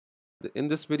In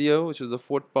this video, which is the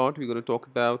fourth part, we're going to talk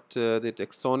about the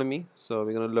taxonomy. So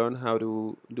we're going to learn how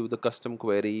to do the custom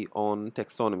query on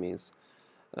taxonomies.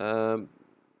 Um,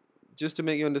 just to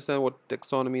make you understand what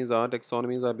taxonomies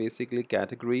are basically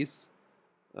categories,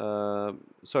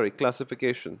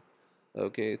 classification.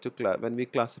 Okay, when we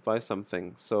classify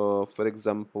something. So for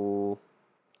example,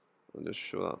 I'll just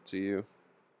show that to you.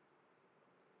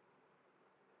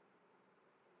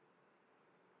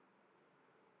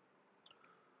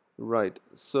 Right,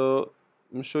 so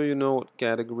I'm sure you know what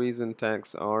categories and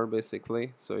tags are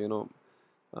basically. So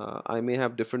I may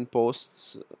have different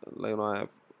posts, I have,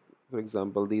 for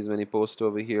example, these many posts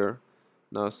over here.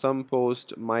 Now some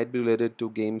posts might be related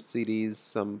to game series,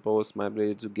 some posts might be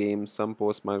related to games, some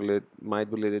posts might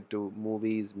be related to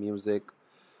movies, music.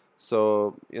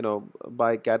 So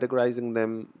by categorizing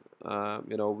them,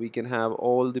 we can have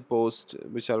all the posts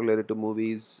which are related to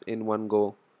movies in one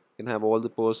go. We can have all the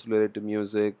posts related to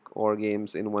music or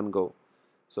games in one go.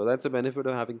 So that's a benefit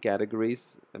of having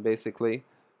categories. Basically,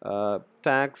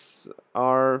 tags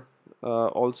are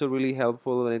also really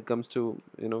helpful when it comes to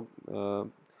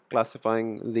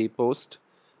classifying the post.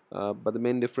 But the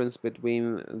main difference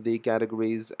between the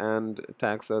categories and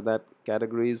tags are that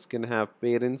categories can have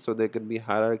parents, so there could be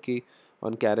hierarchy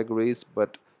on categories,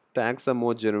 but tags are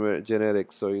more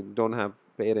generic, so you don't have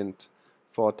parent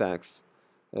for tags.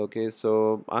 Okay,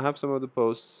 so I have some of the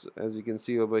posts as you can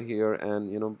see over here,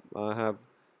 and I have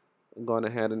gone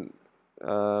ahead and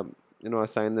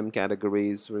assign them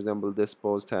categories. For example, this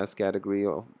post has category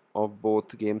of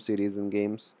both game series and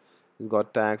games. It's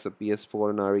got tags of PS4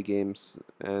 and RE games,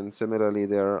 and similarly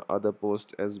there are other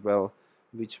posts as well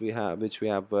which we have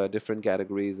different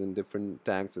categories and different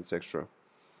tags, etc.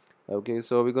 Okay,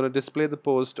 so we're going to display the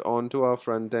post onto our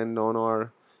front end on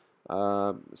our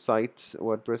site,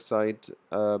 WordPress site,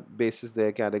 basis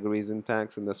their categories and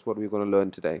tags, and that's what we're going to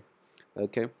learn today.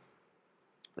 Okay,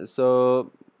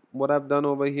 so what I've done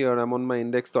over here, I'm on my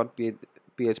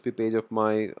index.php page of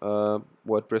my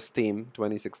WordPress theme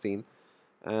 2016,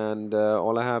 and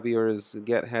all I have here is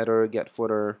get header, get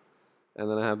footer, and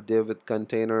then I have div with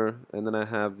container, and then I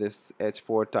have this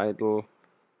h4 title,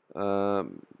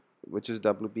 which is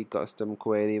WP custom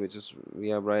query, which is we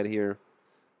have right here.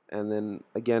 And then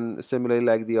again, similarly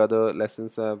like the other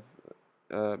lessons I've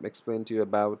explained to you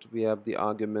about, we have the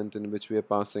argument in which we are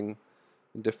passing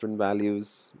different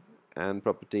values and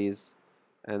properties,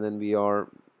 and then we are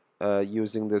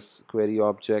using this query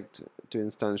object to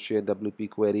instantiate WP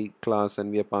query class,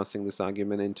 and we are passing this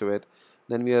argument into it.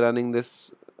 Then we are running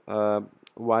this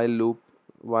while loop,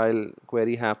 while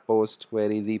query have post,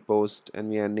 query the post, and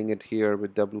we are ending it here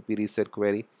with WP reset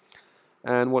query.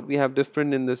 And what we have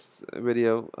different in this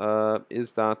video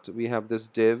is that we have this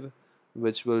div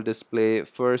which will display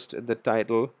first the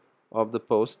title of the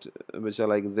post, which are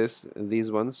like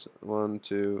these ones, 1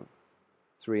 2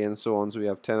 3 and so on. So we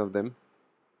have 10 of them.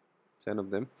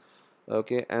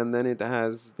 Okay, and then it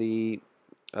has the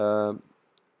uh,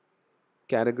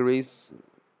 categories,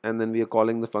 and then we are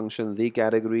calling the function the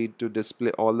category to display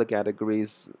all the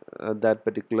categories that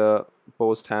particular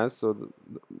post has. So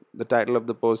the title of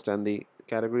the post and the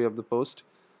category of the post.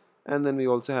 And then we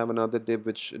also have another div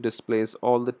which displays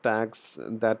all the tags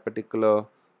that particular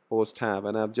post have,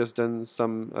 and I've just done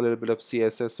a little bit of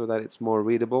CSS so that it's more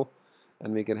readable,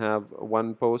 and we can have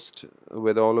one post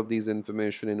with all of these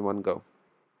information in one go.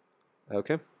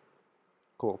 Okay,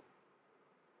 cool.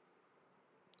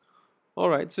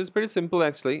 Alright, so it's pretty simple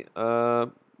actually.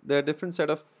 There are different set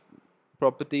of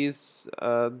properties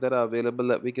that are available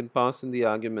that we can pass in the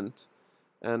argument,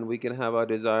 and we can have our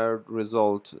desired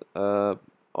result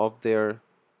of the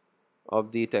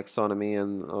taxonomy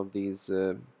and of these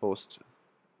posts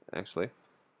actually.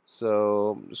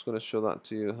 So I'm just going to show that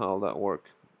to you how that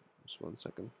works. Just one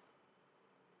second.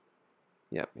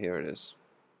 Yeah, here it is.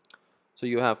 So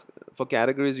you have, for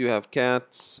categories, you have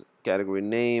cats, category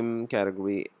name,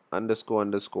 category underscore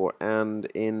underscore, and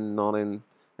in, non in,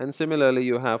 and similarly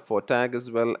you have for tag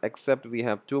as well, except we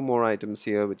have two more items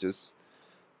here, which is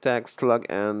tag slug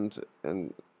and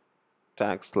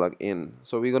tag slug in.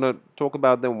 So we're going to talk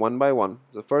about them one by one.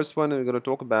 The first one we're going to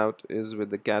talk about is with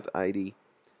the cat ID.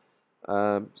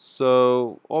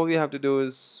 So all we have to do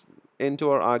is,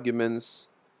 into our arguments,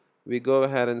 we go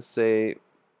ahead and say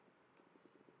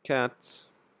cat,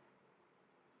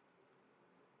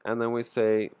 and then we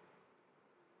say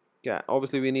cat.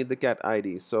 Obviously we need the cat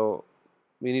ID, so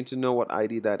we need to know what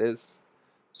ID that is.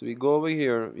 So we go over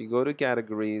here, we go to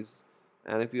categories,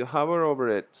 and if you hover over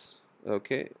it,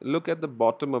 okay, look at the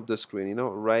bottom of the screen,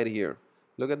 right here.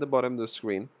 Look at the bottom of the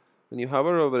screen. When you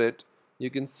hover over it,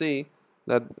 you can see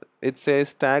that it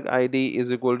says tag ID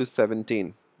is equal to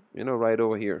 17. right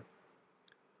over here.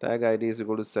 Tag ID is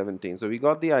equal to 17. So we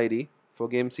got the ID for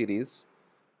game series.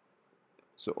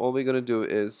 So all we're going to do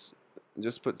is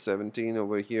just put 17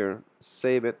 over here,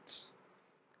 save it,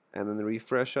 and then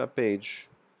refresh our page.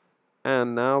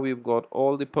 And now we've got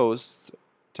all the posts,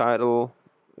 title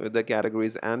with the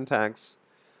categories and tags,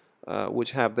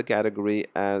 which have the category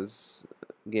as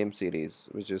game series,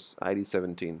 which is ID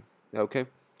 17. Okay.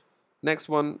 Next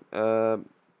one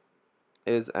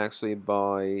is actually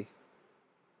by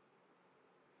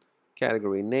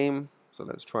category name. So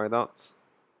let's try that.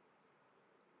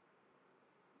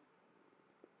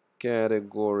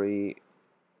 Category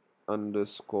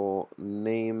underscore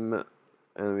name,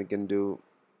 and we can do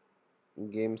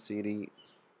game series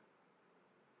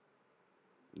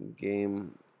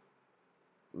game.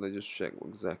 Let's just check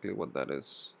exactly what that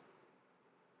is.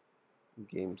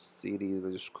 Game series.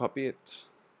 Let's just copy it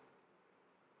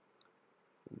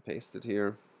and paste it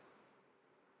here,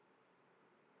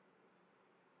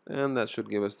 and that should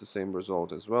give us the same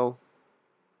result as well.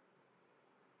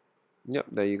 Yep,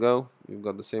 there you go. We've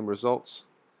got the same results.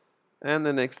 And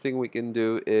the next thing we can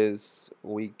do is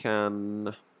we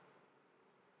can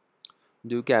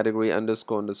do category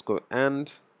underscore underscore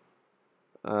and.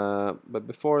 But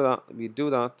before that, we do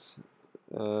that.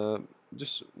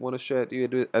 Just want to share it.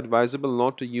 It is advisable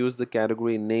not to use the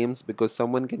category names because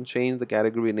someone can change the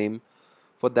category name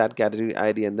for that category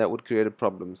ID, and that would create a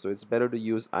problem. So it's better to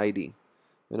use ID.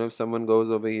 If someone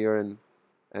goes over here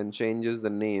and changes the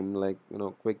name, like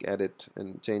quick edit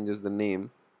and changes the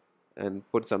name and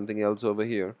put something else over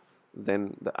here,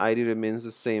 then the ID remains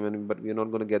the same, but we're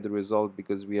not going to get the result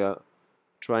because we are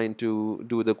trying to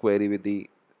do the query with the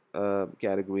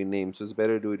category name. So it's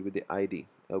better to do it with the ID.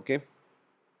 Okay,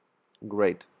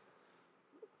 great.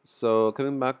 So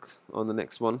coming back on the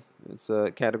next one, it's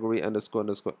a category underscore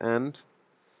underscore and.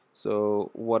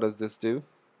 So what does this do?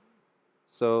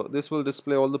 So this will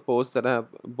display all the posts that have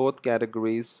both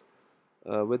categories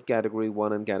with category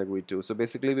 1 and category 2. So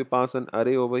basically we pass an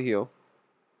array over here.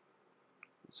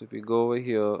 So if we go over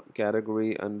here,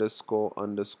 category underscore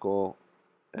underscore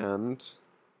and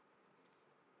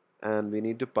we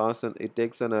need to pass it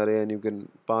takes an array, and you can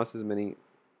pass as many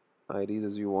IDs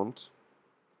as you want.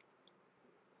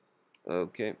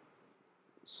 Okay,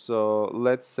 so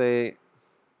let's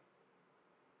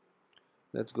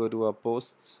go to our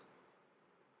posts.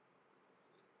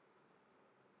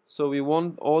 So we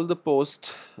want all the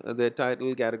posts, their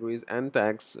title, categories and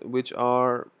tags, which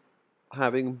are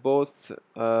having both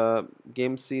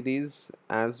game series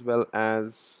as well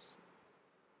as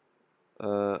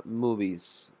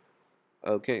movies.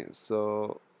 Okay,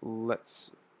 so let's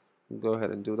go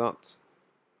ahead and do that.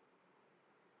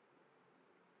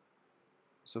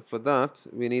 So for that,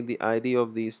 we need the ID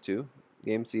of these two,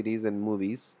 game series and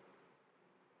movies.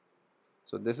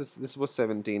 So this was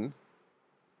 17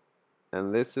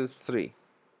 and this is 3.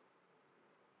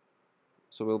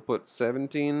 So we'll put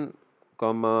 17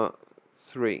 comma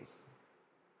 3.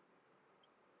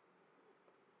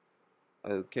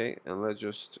 Okay, and let's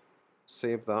just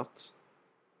save that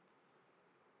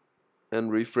and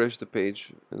refresh the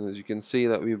page, and as you can see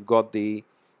that we've got the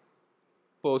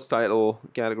post title,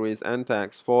 categories and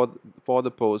tags for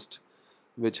the post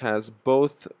which has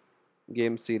both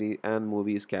game series and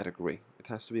movies category. It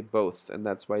has to be both, and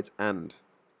that's why it's and.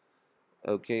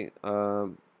 Okay,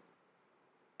 and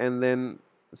then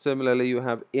similarly you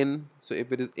have in. So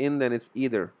if it is in, then it's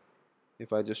either.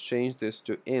 If I just change this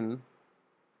to in,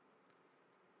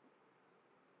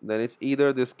 then it's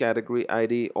either this category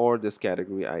ID or this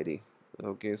category ID.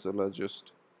 Okay, so let's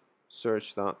just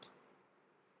search that.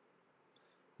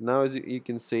 Now as you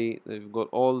can see, we've got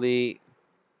all the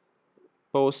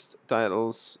post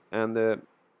titles and the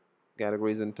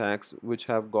categories and tags which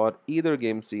have got either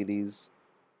game series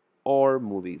or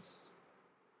movies.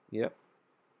 Yep,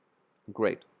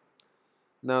 great.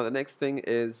 Now the next thing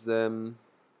is so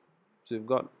we've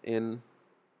got in.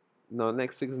 Now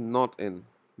next thing is not in,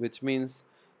 which means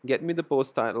get me the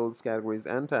post titles, categories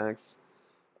and tags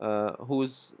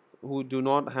who do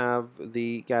not have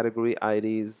the category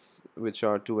IDs which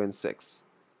are 2 and 6.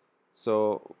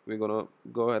 So we're gonna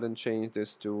go ahead and change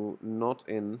this to not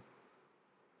in.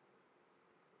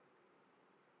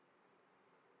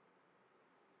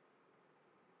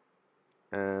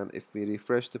 And if we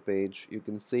refresh the page, you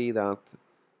can see that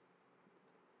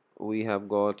we have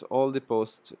got all the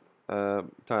post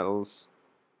titles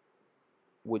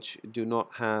which do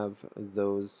not have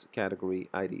those category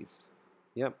IDs.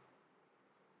 Yep,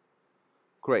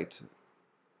 great.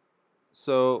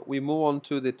 So we move on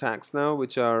to the tags now,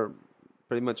 which are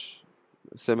pretty much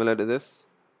similar to this.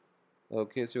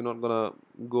 Okay, so you're not gonna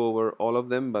go over all of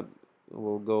them, but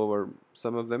we'll go over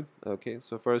some of them. Okay,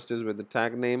 so first is with the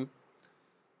tag name.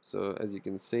 So as you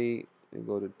can see, you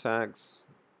go to tags,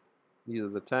 these are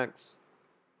the tags,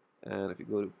 and if you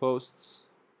go to posts,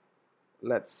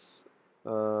 let's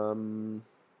do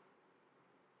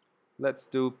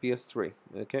PS3.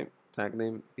 Okay, tag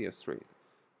name PS3.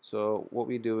 So what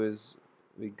we do is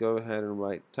we go ahead and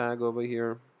write tag over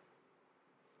here,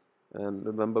 and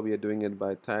remember we are doing it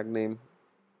by tag name.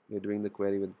 We're doing the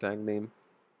query with tag name,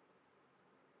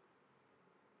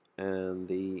 and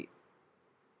the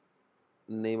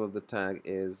name of the tag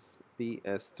is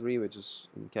PS3, which is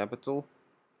in capital.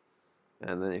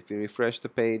 And then if we refresh the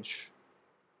page,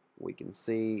 we can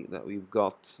see that we've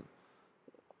got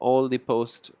all the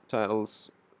post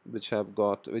titles which are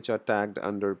tagged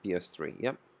under PS3.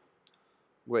 Yep,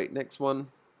 great. Next one,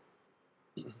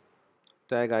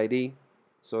 tag ID.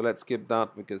 So let's skip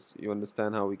that because you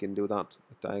understand how we can do that.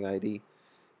 Tag ID,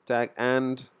 tag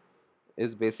and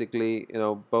is basically,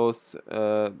 both.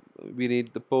 We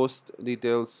need the post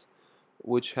details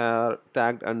which are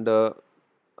tagged under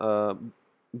uh,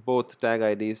 both tag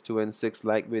IDs 2 and 6,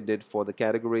 like we did for the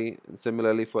category. And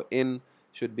similarly for in,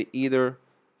 should be either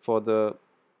for the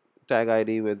tag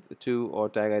ID with 2 or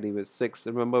tag ID with 6.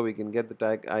 Remember, we can get the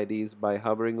tag IDs by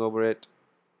hovering over it.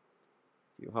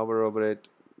 If you hover over it,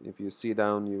 if you see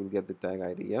down, you will get the tag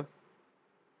ID. Yeah,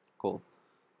 cool.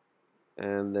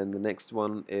 And then the next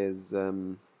one is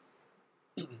so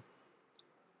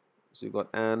you got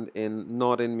and in.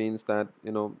 Not in means that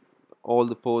all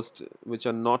the posts which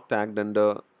are not tagged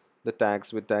under the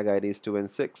tags with tag IDs 2 and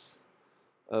 6.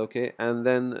 Okay, and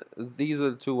then these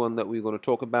are the two ones that we're going to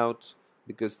talk about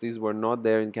because these were not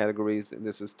there in categories.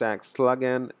 This is tag slug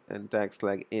and tag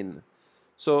slug in.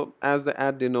 So as the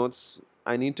ad denotes,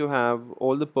 I need to have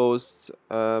all the posts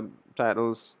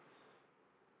titles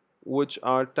which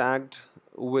are tagged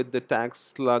with the tag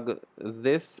slug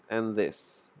this and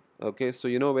this. Okay, so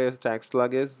you know where tag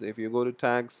slug is. If you go to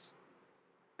tags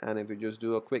and if you just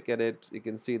do a quick edit, you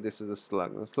can see this is a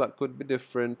slug. The slug could be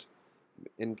different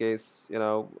in case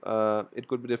it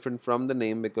could be different from the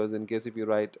name, because in case if you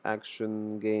write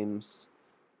action games,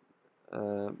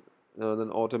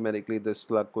 then automatically the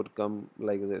slug could come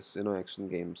like this, action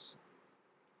games.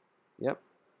 Yep.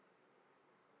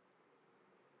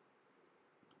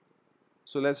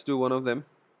 So let's do one of them.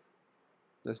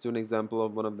 Let's do an example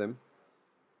of one of them.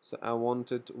 So I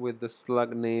want it with the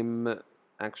slug name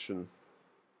action.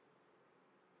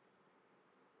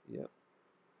 Yep,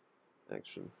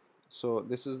 action. So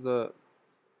this is the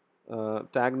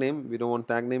tag name. We don't want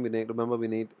tag name. Remember we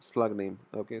need slug name.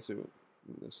 Okay, so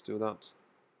let's do that.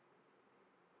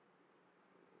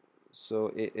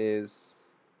 So it is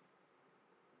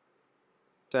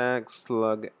tag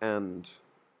slug and.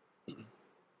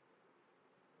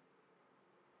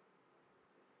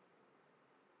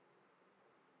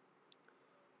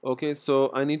 Okay,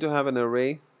 so I need to have an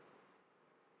array.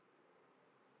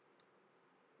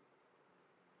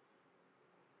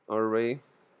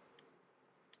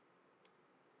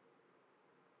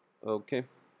 Okay,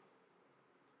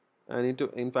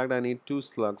 in fact I need two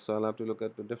slugs, so I'll have to look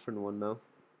at a different one now.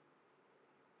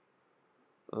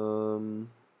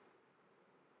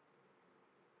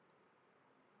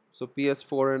 So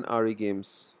PS4 and RE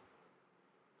games,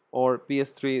 or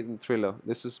PS3 and thriller.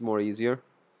 This is more easier.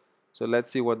 So let's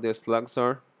see what their slugs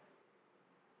are.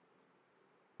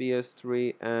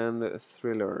 PS3 and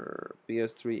thriller.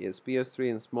 PS3 is PS3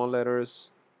 in small letters,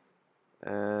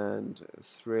 and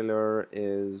thriller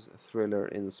is thriller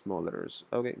in small letters.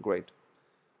 Okay, great.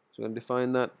 So I'm going to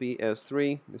define that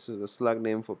PS3. This is a slug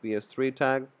name for PS3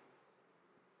 tag,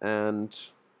 and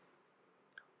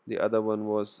the other one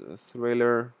was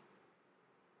thriller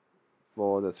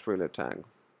for the thriller tag.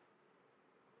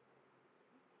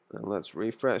 And let's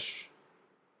refresh.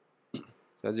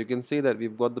 As you can see that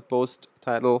we've got the post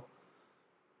title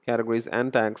categories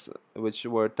and tags which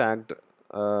were tagged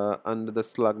under the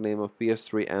slug name of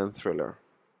PS3 and thriller.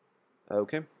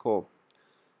 Okay, cool.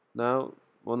 Now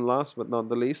one last but not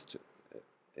the least,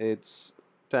 it's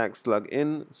tag slug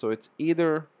in. So it's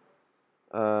either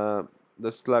the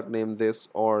slug name this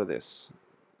or this.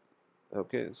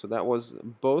 Okay, so that was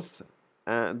both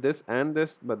this and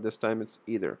this, but this time it's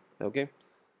either. Okay,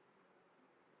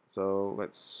 so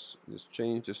let's just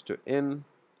change this to in.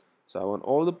 So I want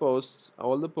all the posts,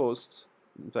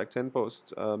 in fact 10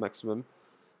 posts maximum,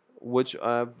 which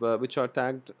are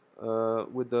tagged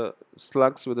with the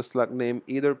slug name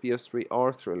either PS3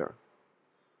 or thriller.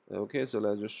 Okay, so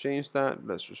let's just change that.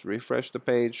 Let's just refresh the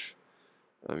page,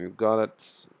 and you've got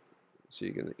it. So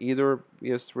you can either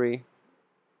PS3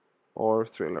 or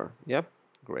thriller. Yep,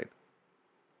 great,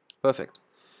 perfect.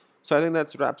 So I think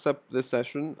that wraps up this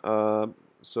session.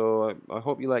 So I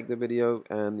hope you like the video,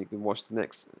 and you can watch the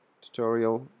next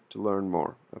tutorial to learn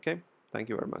more. Okay, thank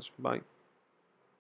you very much. Bye.